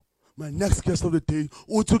My next guest of the day,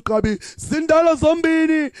 uThukabi Zindala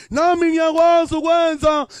Zombini, nami ngiyakwazi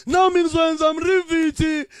ukwenza, nami ngizoyenza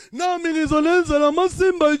mriviti, nami ngizolenza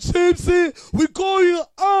lamasimba chipsy. We going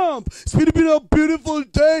up. It's been a beautiful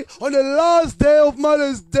day on the last day of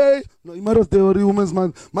Mother's Day. No, Mother's Day or Women's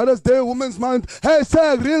Month. Mother's Day, Women's Month.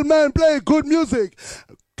 Hashtag real men play good music.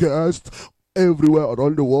 Guests everywhere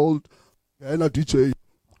around the world. And a DJ.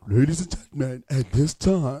 Ladies and gentlemen, at this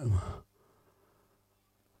time,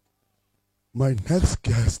 my next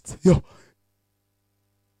guest, yo.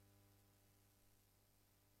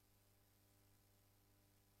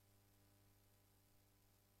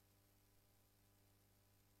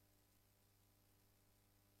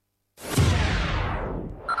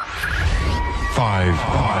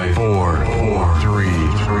 Five, four,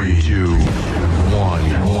 three, two,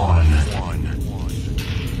 one.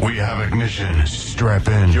 We have ignition. Strap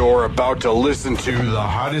in. You're about to listen to the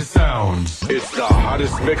hottest sounds. It's the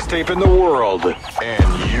hottest mixtape in the world,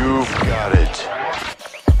 and you've got it.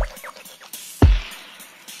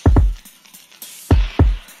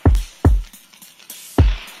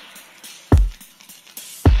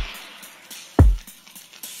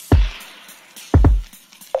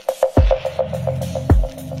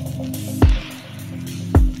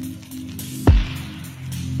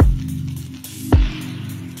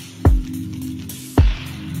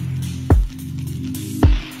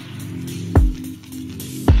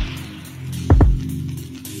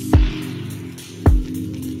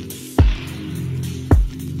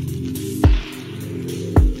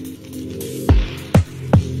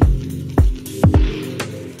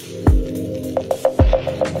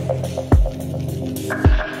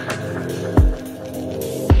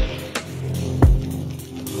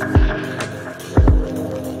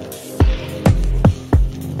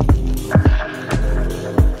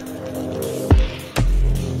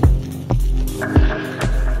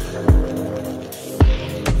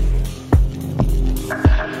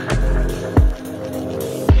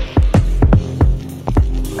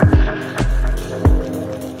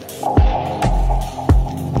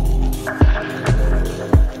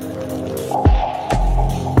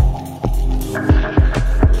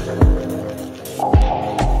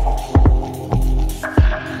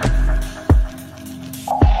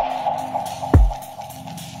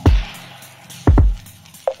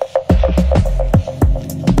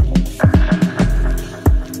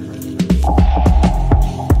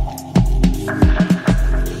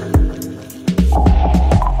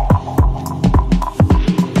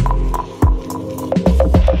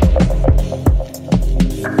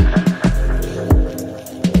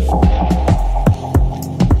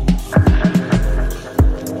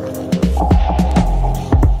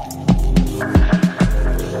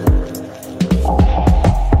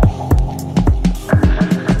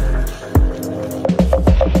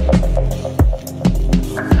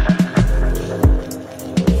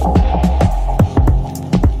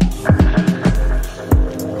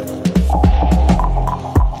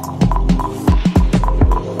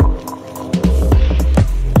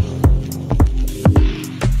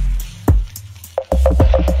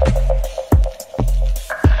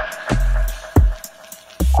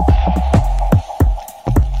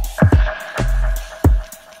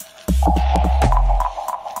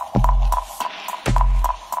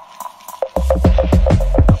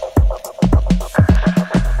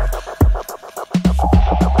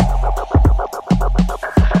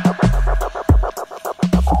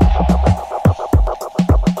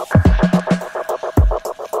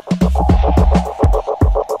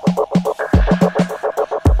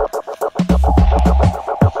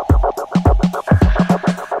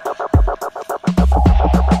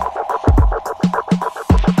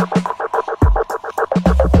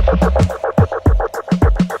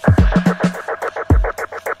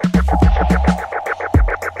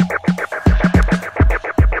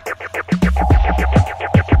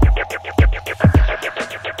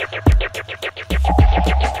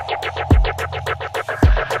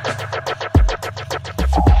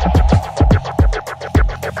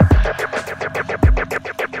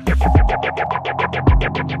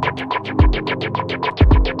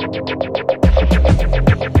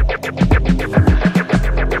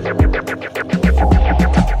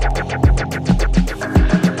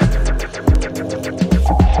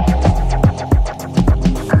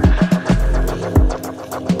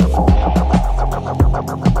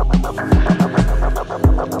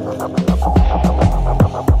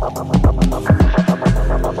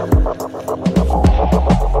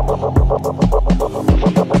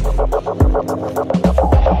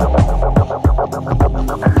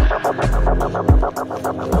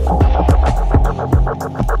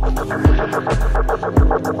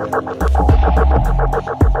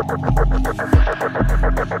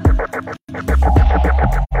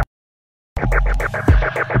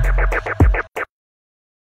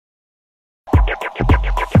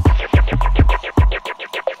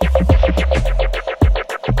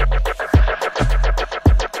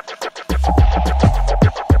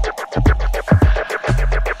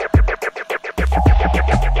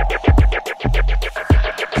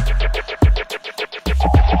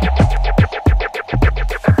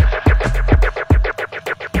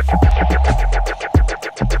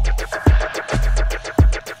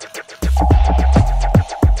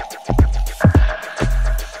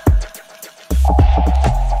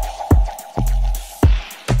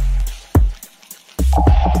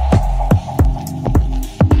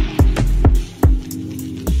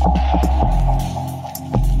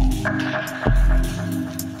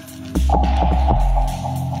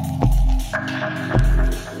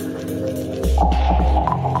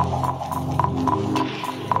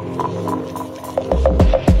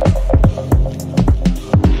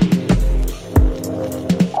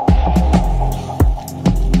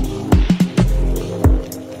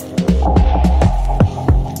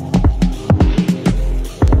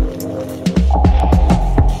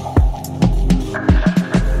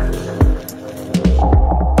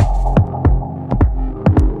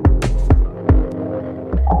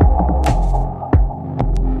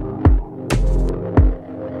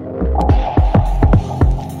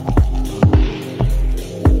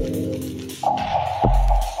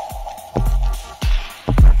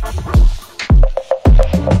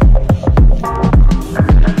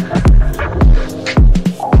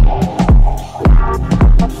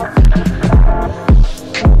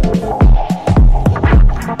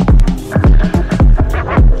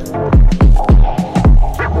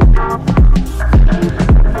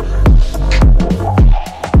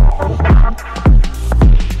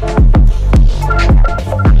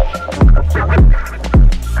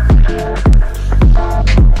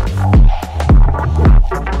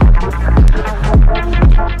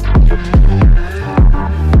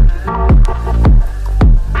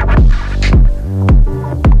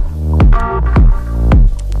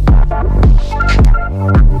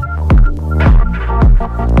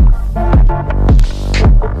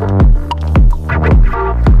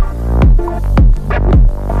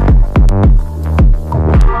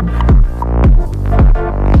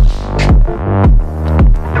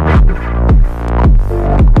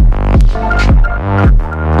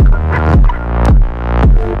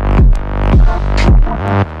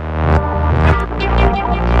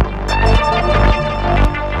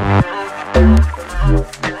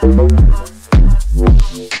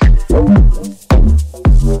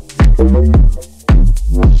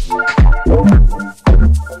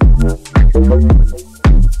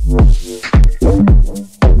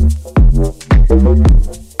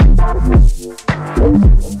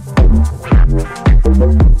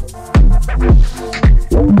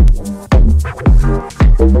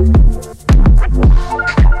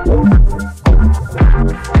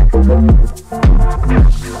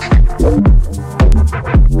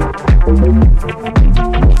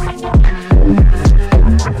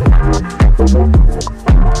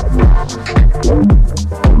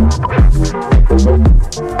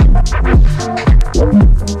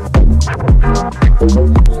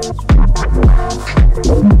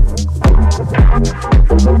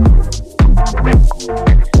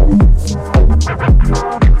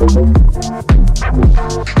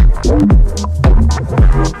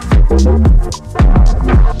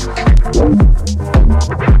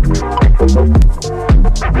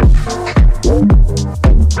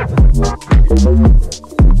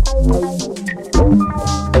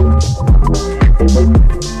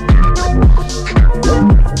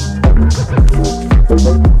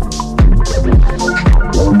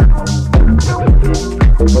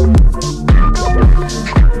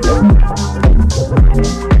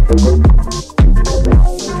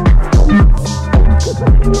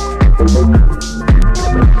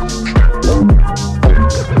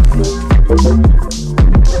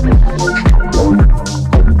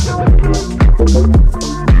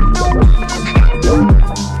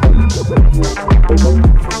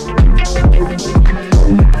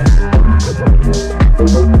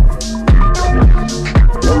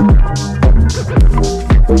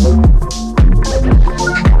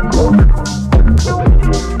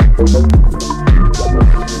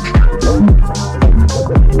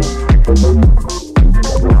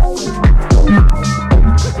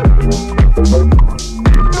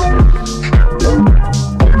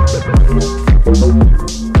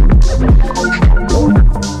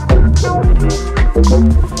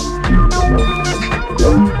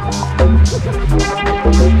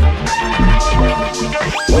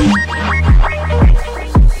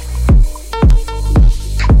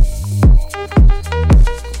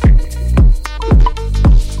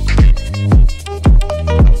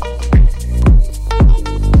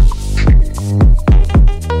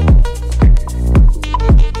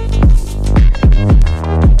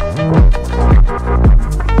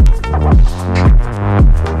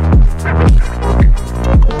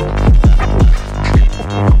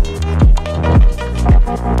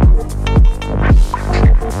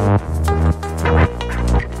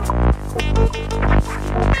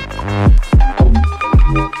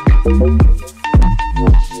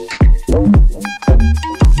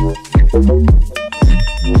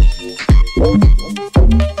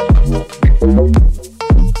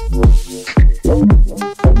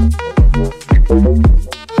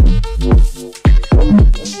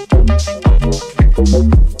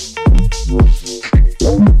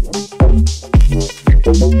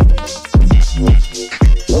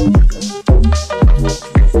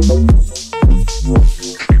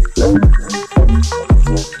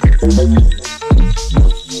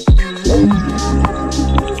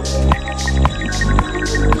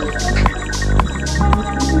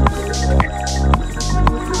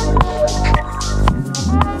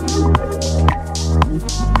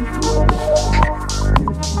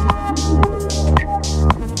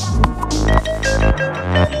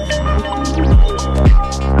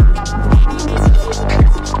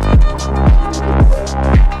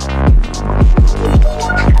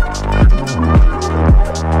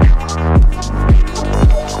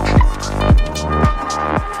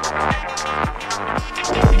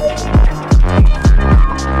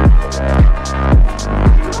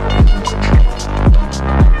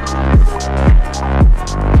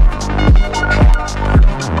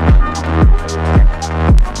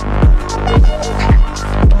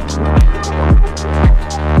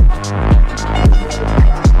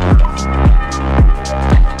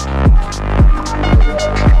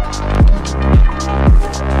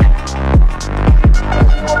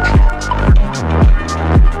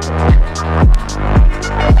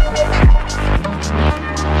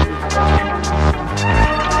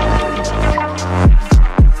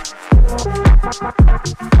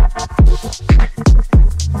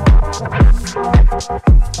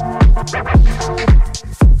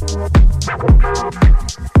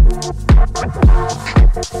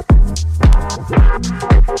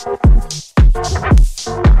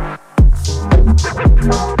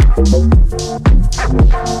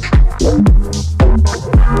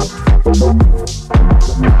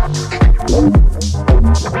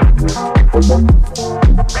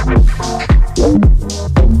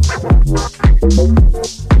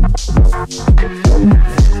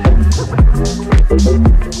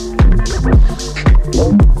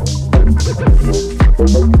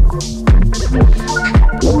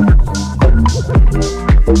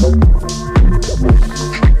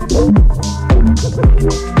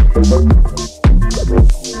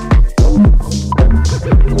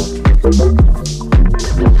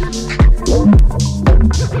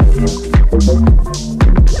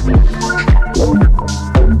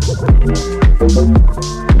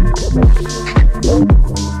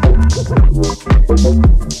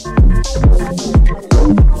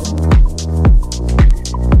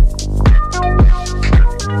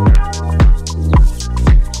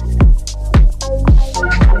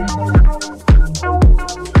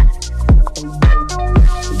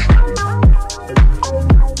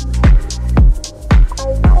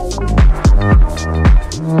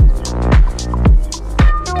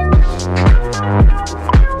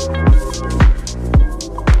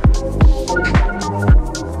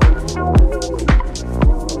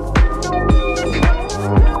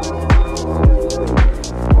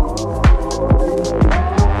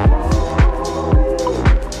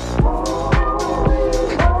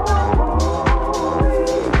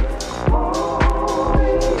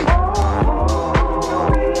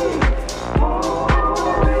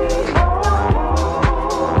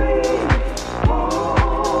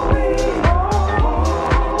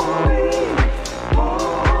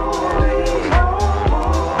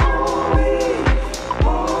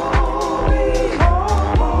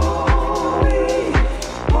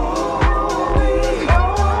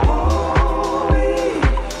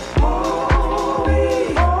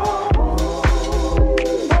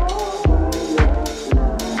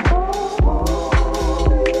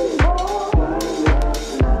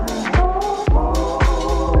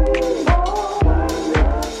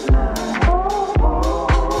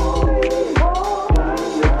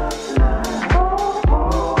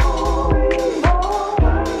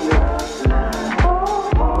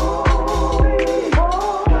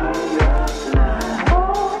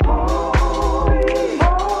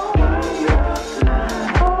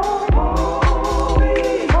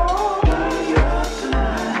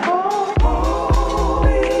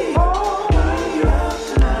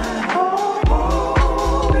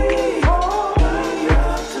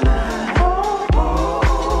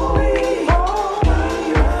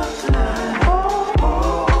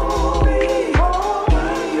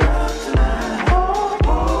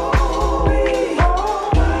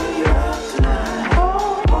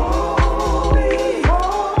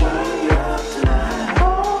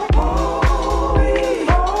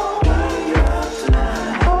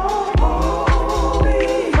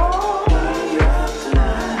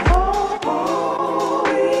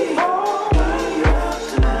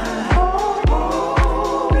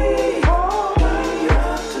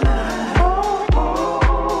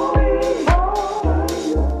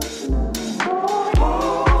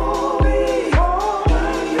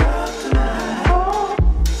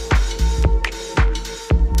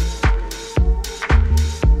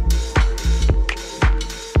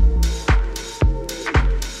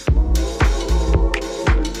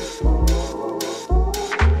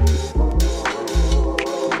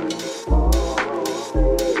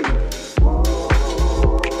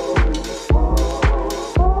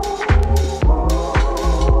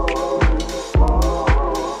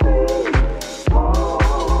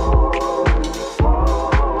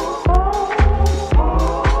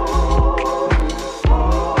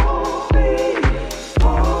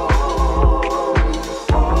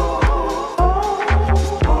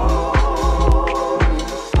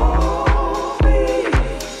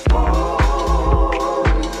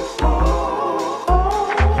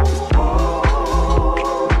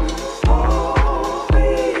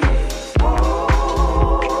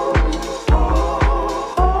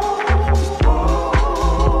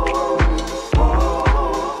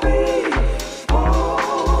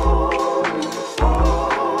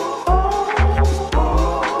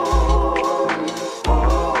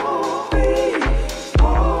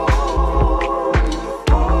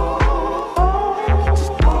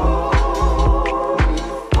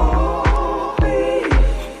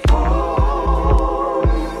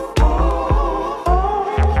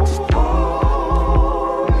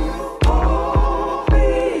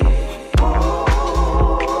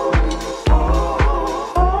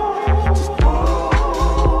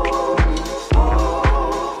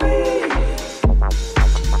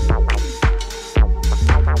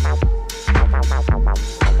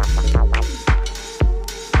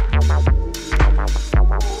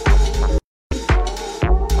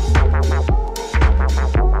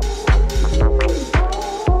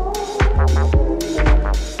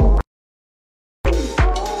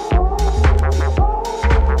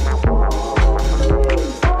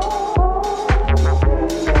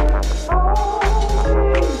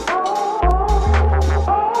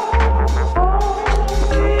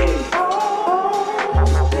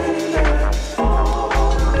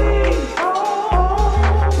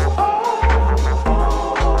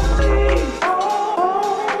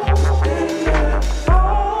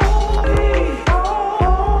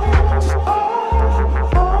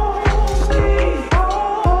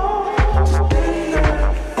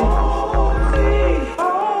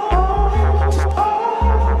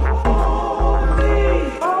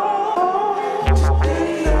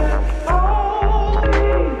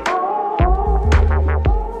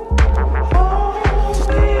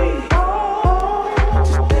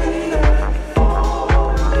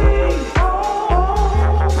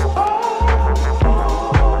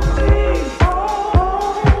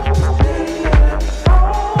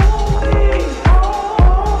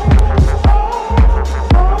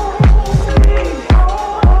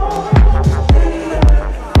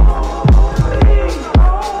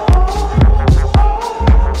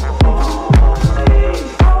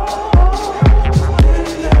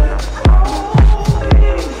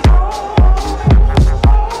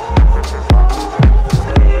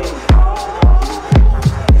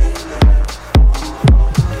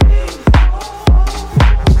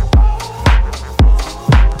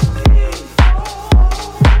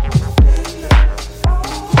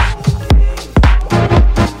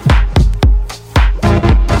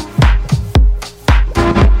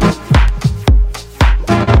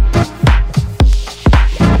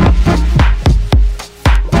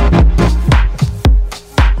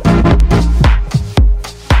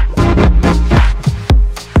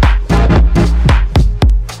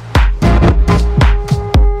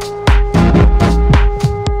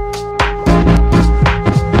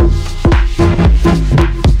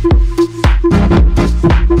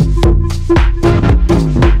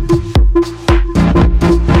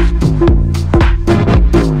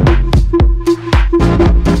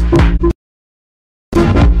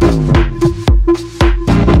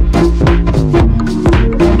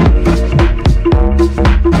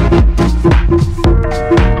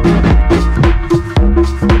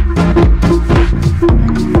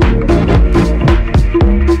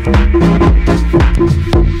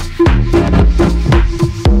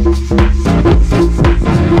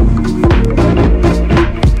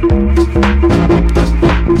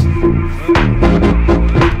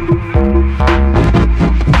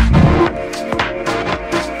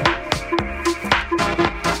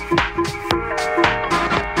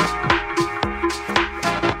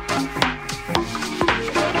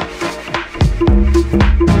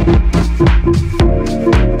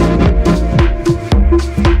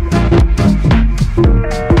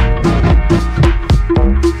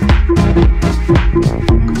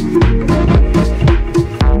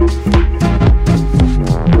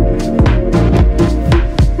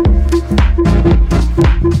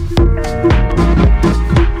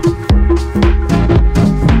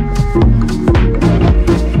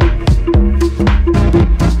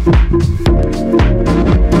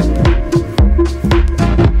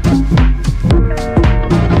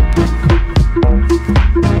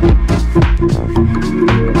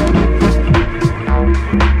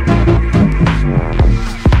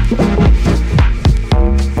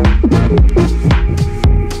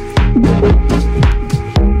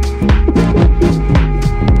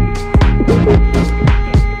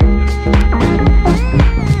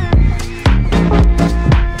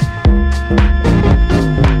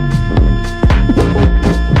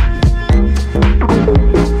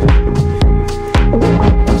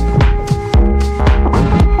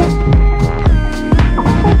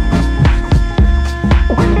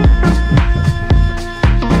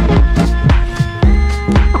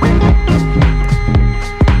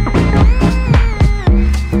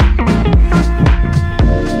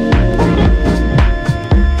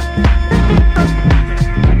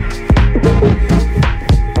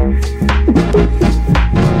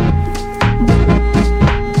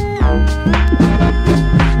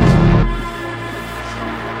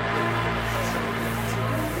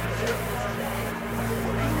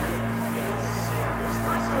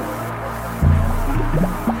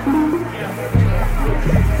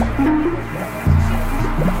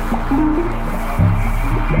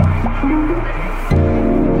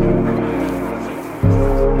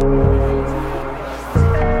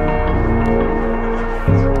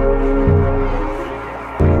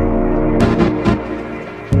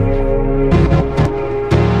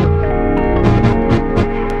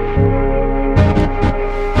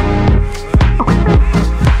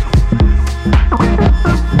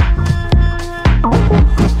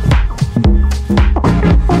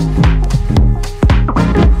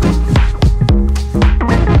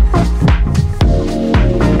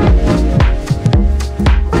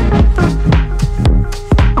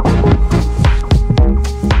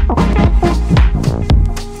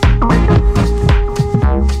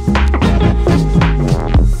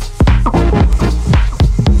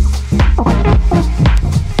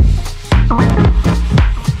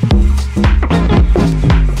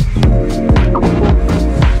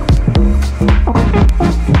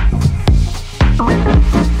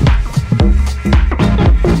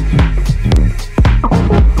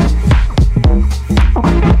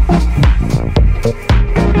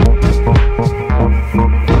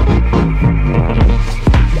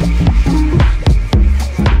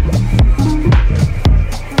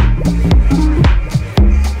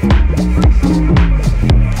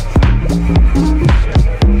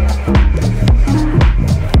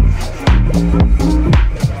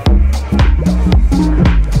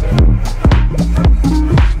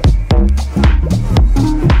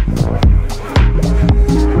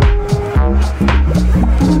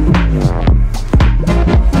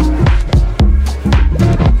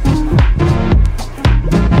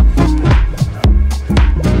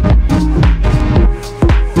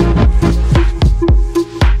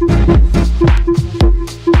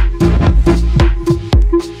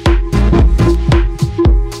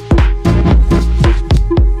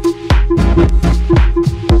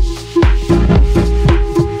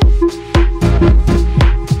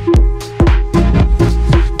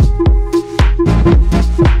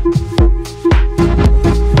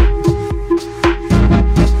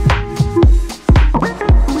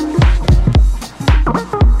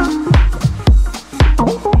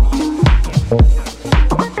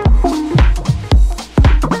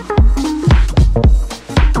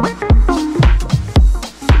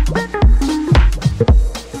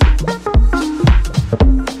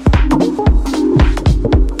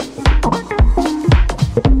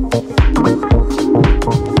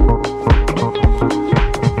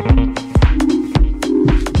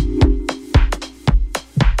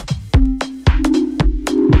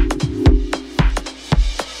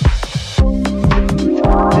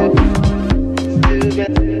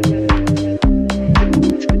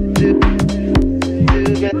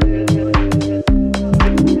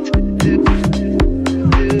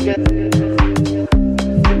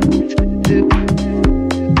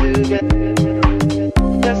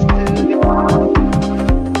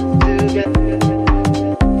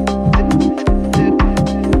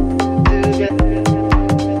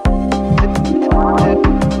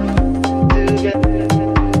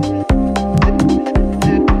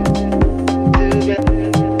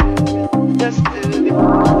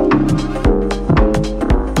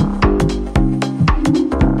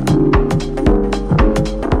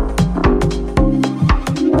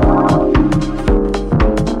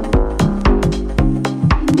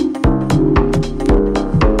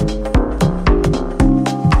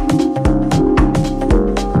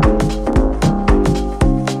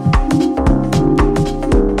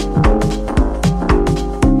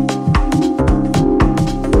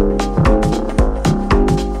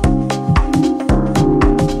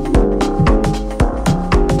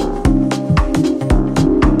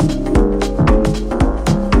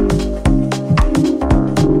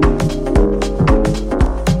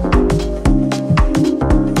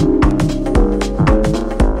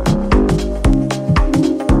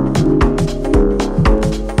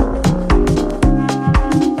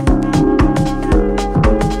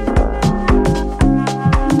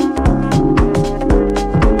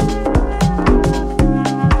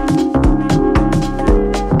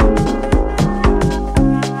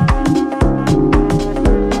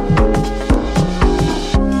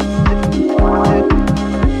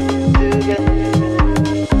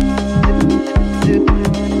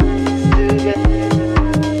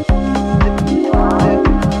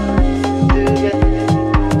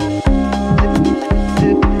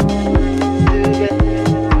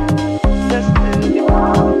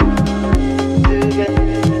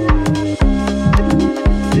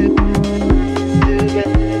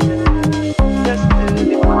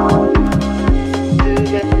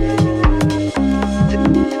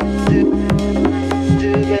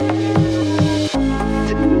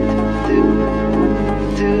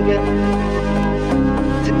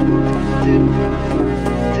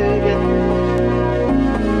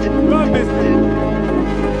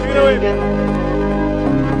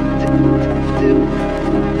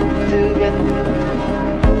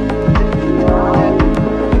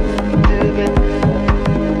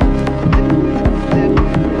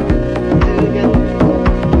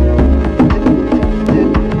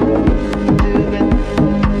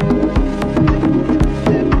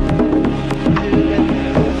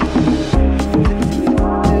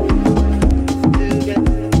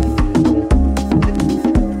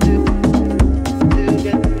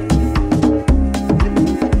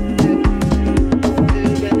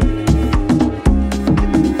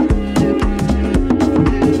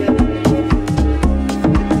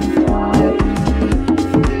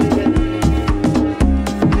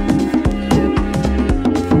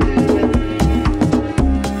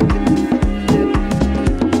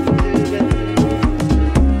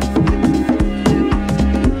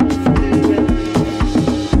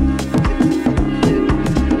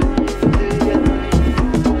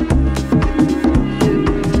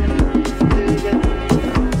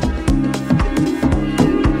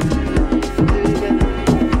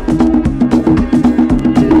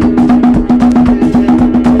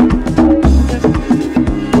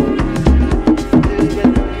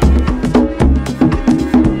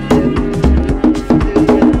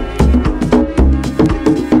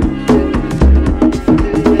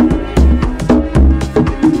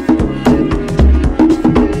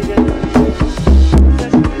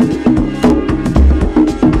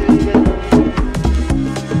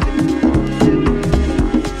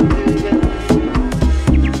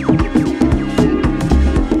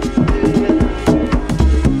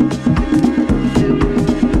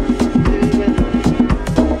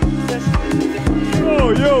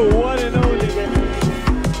 yo, one and only.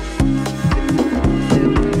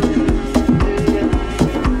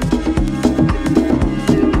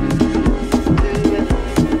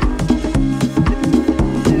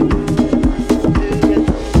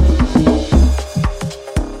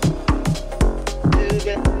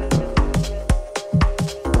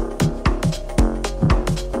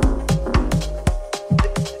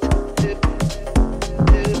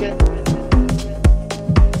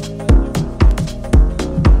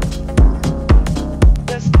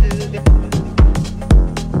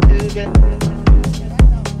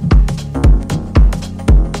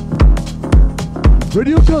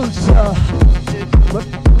 Radio Khaltsha,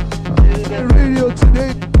 radio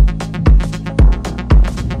today.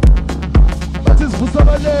 Bathi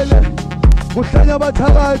sivusabalele, kuhlanya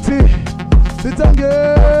abathakathi,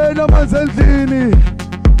 sithangena amanzi endlini.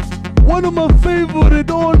 One of my favorite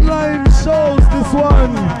online shows, this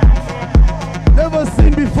one. Never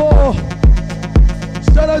seen before.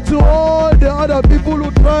 Shout out to all the other people who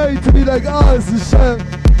try to be like us, Chef.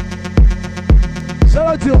 Shout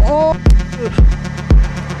out to all.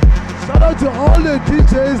 Shout out to all the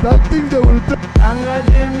DJs that think they will play.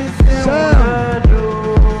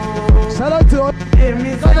 Shout out to all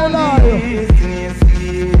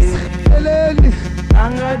Eleni.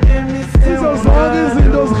 Izo zonke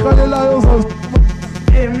izinto zikhalelayo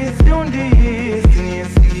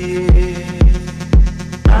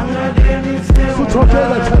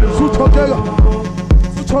Suthokela.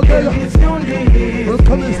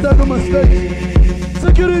 Welcome and stand on my stage.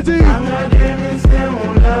 Security.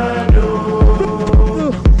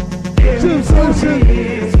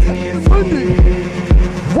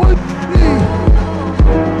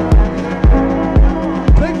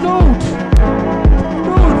 Take note.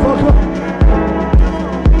 Fucker.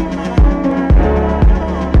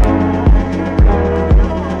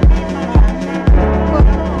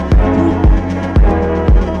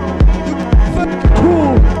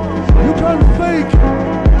 Cool. You can't fake.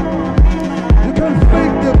 You can't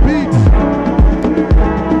fake the beat.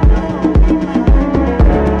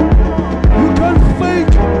 You can't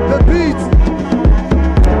fake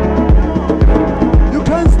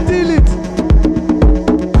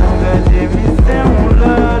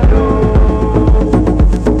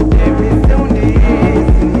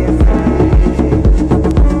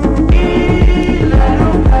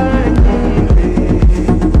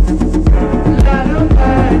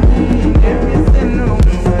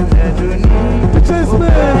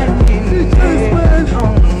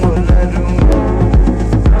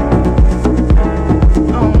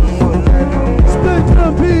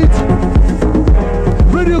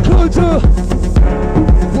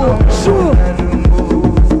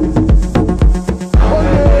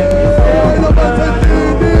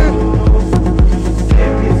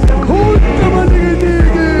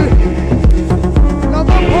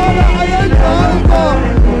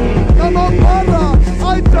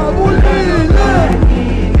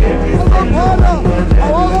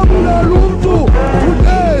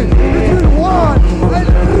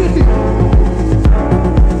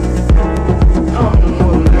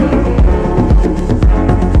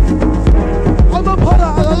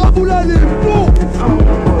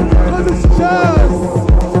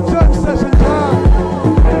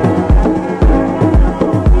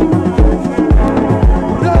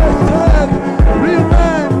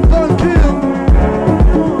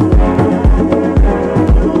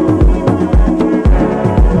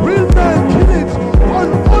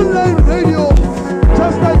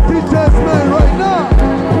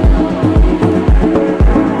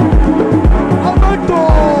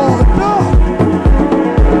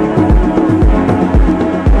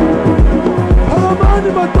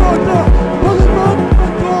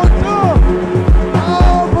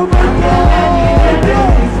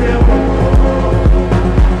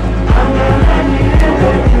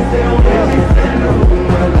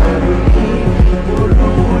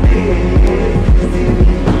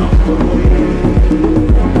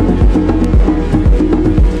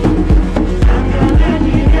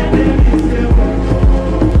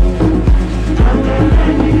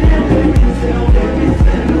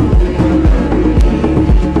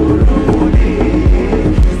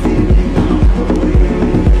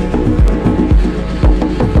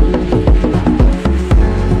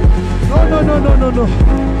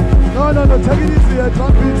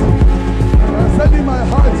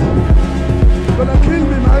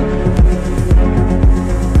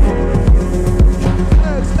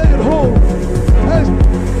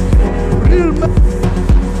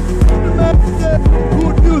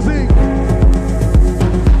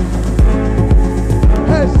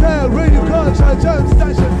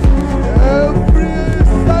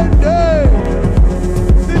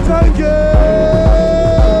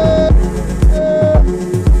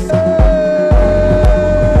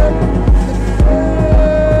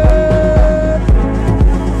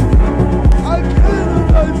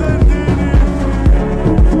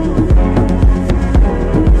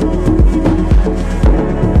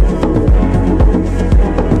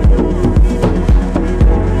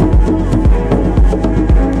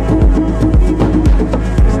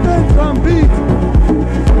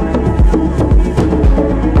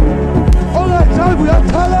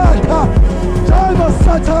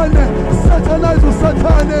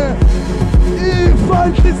Sathane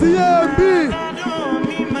ifantlisiyembi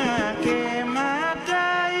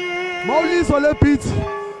mawulizwa le beat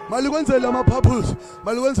malikwenzela ama-purples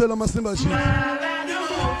malikwenzela ama-simba sheets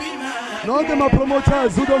nonke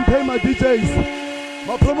ma-promoters who don't pay my DJs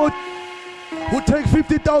who take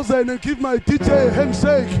 50,000 and give my DJ a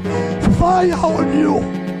handshake. Fire on you.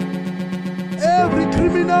 Every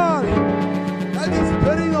criminal that is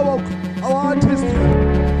burying our artist.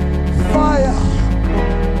 Fire.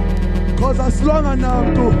 Because as long as now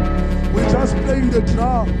we're just playing the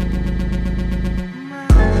drum.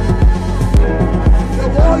 The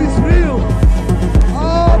war is real.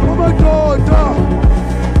 Ah, my daughter.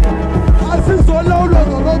 Asizolawulwa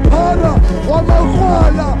ngamaphara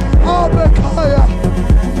wamakrwala abekhaya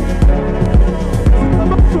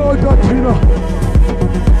amadoda thina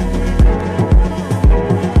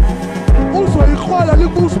uzwa ikrwala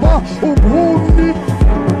libuza uba ungumni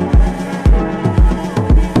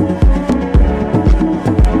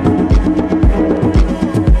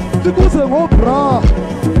libuze ngobra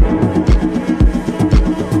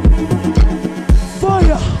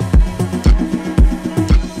fire.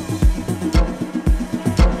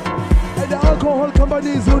 Alcohol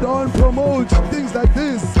companies who don't promote things like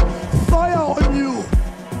this, fire on you.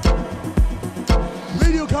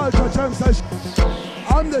 Radio Khaltsha Jam Session.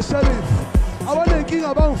 I'm the sheriff. I want to king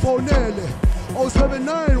about phone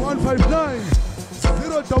 079 159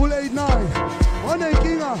 0889. One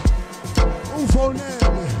king phone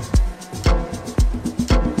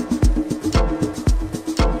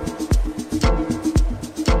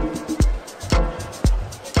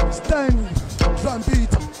Stand drum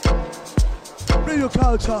beat. Radio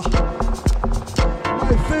Khaltsha,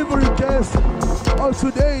 my favorite guest of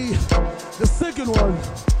today, the second one.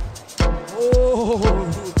 Oh,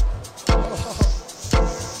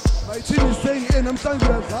 my team is saying, and I'm saying,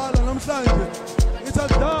 and I'm saying, it's a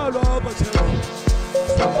dollar, but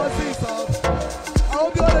I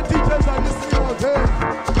hope you other teachers are listening out there.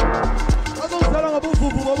 I don't say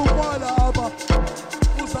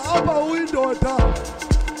I'm a window.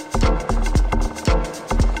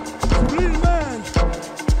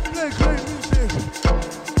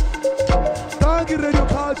 Thank you, Radio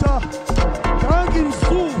Khaltsha. Thank you,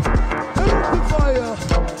 Sue. The rectifier.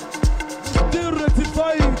 Still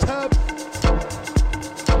rectifying tab.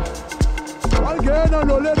 Again, I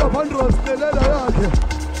know letter Vandros, the letter yake.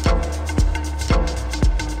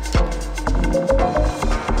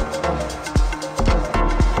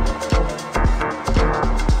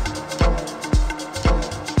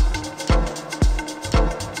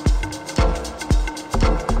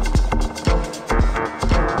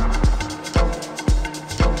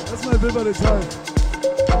 Favorite time.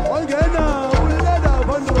 Again, Uleda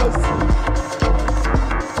Vandros.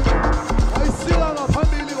 I see on a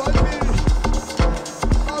family one thing.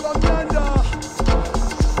 Abamyanda.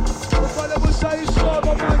 Ufale Bushai Shop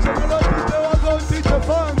of Mancha. I love you. They are going to teach a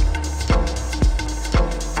funk.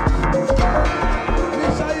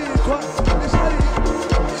 Nishai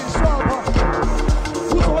Shop.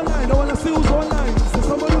 Who's online? I want to see who's online. Is there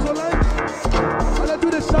somebody who's online? When I do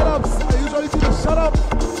the shut ups, I usually do the shut up.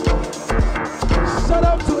 Shout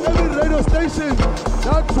out to every radio station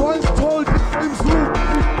that once told James Group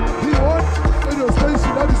he wants radio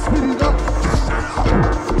station that is speeding up.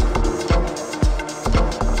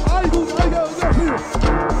 I go feel.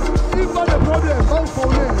 If not a problem, I'm for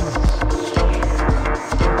nail.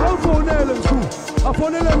 I'm for nail and so. I'm for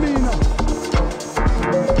nail and me now.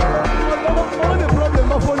 I'm the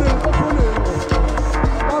problem, I'm for nail.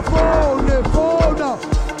 I'm for nail.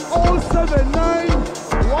 079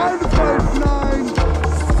 159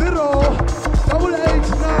 0889.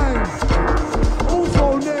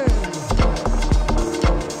 Phone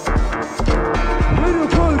Radio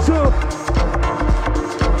Khaltsha.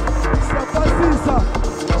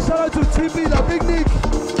 Shout out to TB, the Big Nick.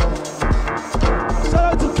 Shout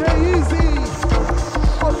out to K-Easy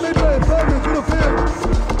of Midway Family, good affair.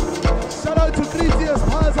 Shout out to Kriti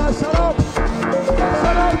Espaza, shout out.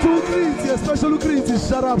 Shout out to Kriti, special Kriti,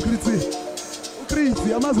 shout out Kriti. Kriti,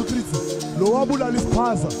 amazi Kriti. Lo wabula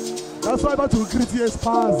lispaza. That's why about to Kriti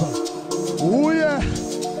Espaza. Oh yeah.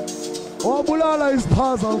 Wabulala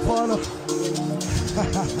Espaza mfana.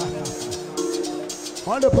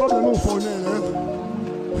 One the problem for now.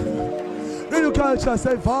 Radio Khaltsha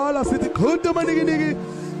say Vala City good manigi nigi.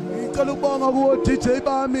 Ngicela ukubonga kuwo DJ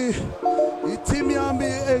bami. I-team yami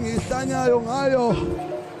engihlanyayo ngayo.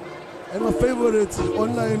 And my favorite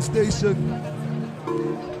online station.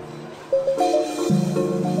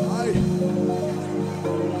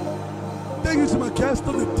 Thank you to my guest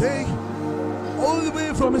of the day, all the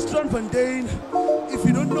way from Strandfontein if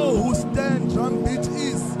you don't know who Stan Drum Beat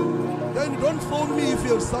is, then don't phone me if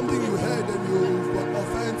you have something you heard and you've got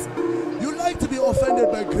offense. You like to be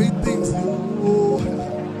offended by great things.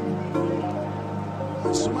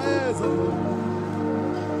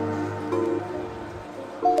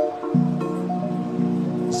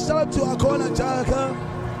 Shout out to Akona Jaka.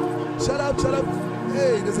 Shut up.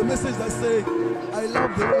 Hey, there's a message that say, I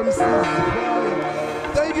love the MC.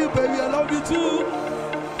 Thank you, baby. I love you too.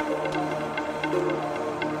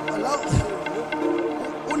 I love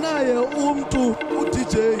Unaye umtu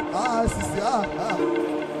DJ. Sisi.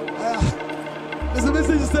 There's a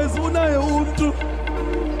message that says, Unaye umtu.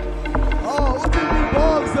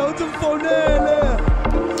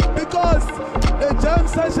 Because the jam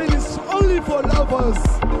session is only for lovers.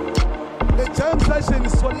 The jam session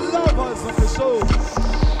is for lovers of the show.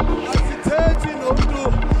 Asiteti nomntu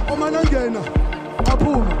omanangena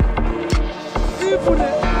aphuma. If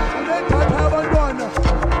unethatha abantwana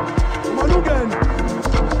umanungena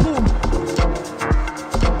uphuma.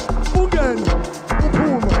 Ungena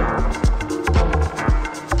uphuma.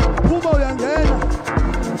 Phuma uyangena.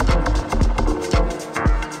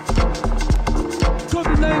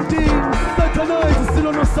 COVID-19 satanizer still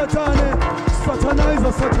on satane.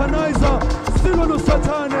 Satanizer, still on the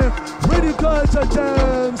satane. Radio Khaltsha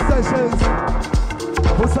jam sessions.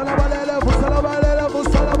 Busalabalele.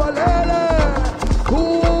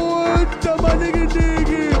 Kuta manigi.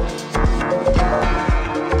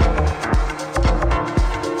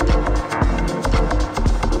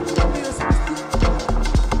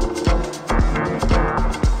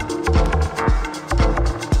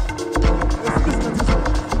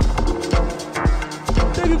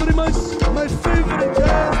 Thank you very much. My favorite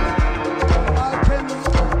guest.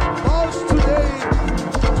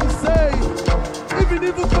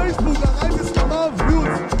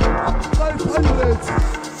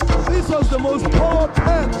 This was the most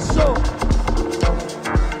power-packed show.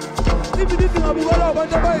 If you didn't have a lot of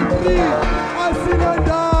three, I sing a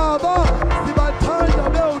daba. Sibatanda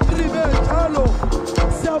bell three men chalo.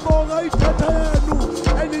 Siabonga itatayanu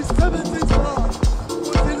and his 76 bar.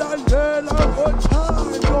 Utilandela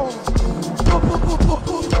otando.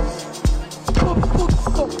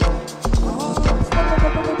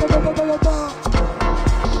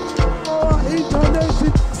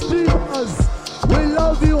 International streamers. We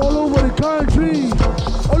love you all over the country,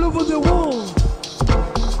 all over the world.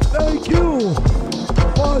 Thank you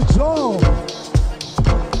for joy.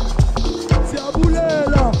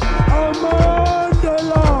 Tiabulela,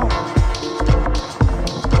 Amandela.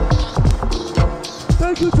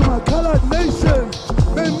 Thank you to my colored nation.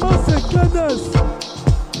 May Mose Kenneth,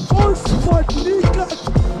 Osford Nikat.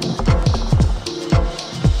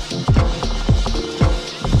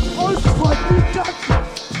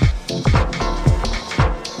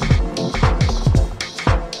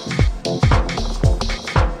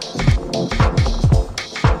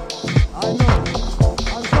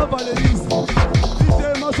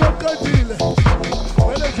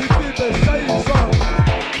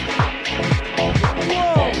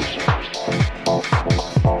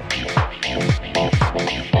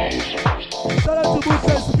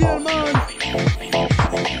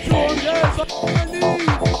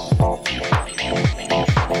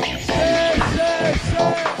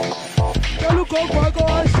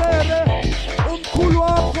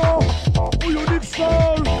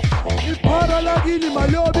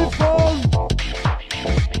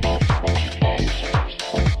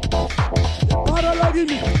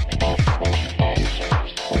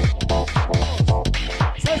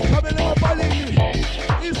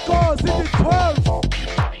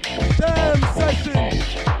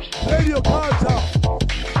 Radio Khaltsha.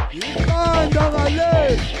 Ikanda ngale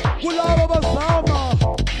kulabo bazama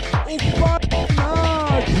ukufana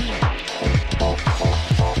nathi.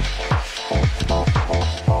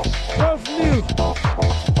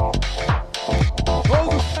 Those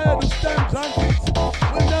who said to stand drunkards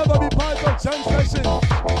will never be part of jam session.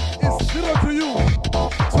 It's 0 to you.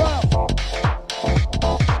 12.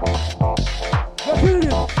 The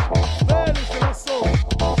period. Where is the soul?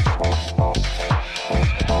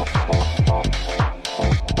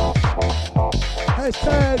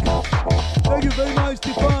 Hashtag. Thank you very much,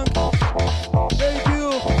 T-Funk. Thank you.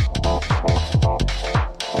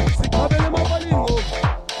 Sikhabele mabalingo.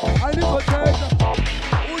 I need to tell you.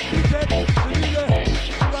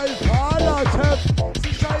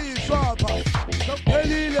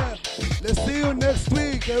 Let's see you next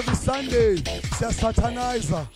week, every Sunday. Satanizer.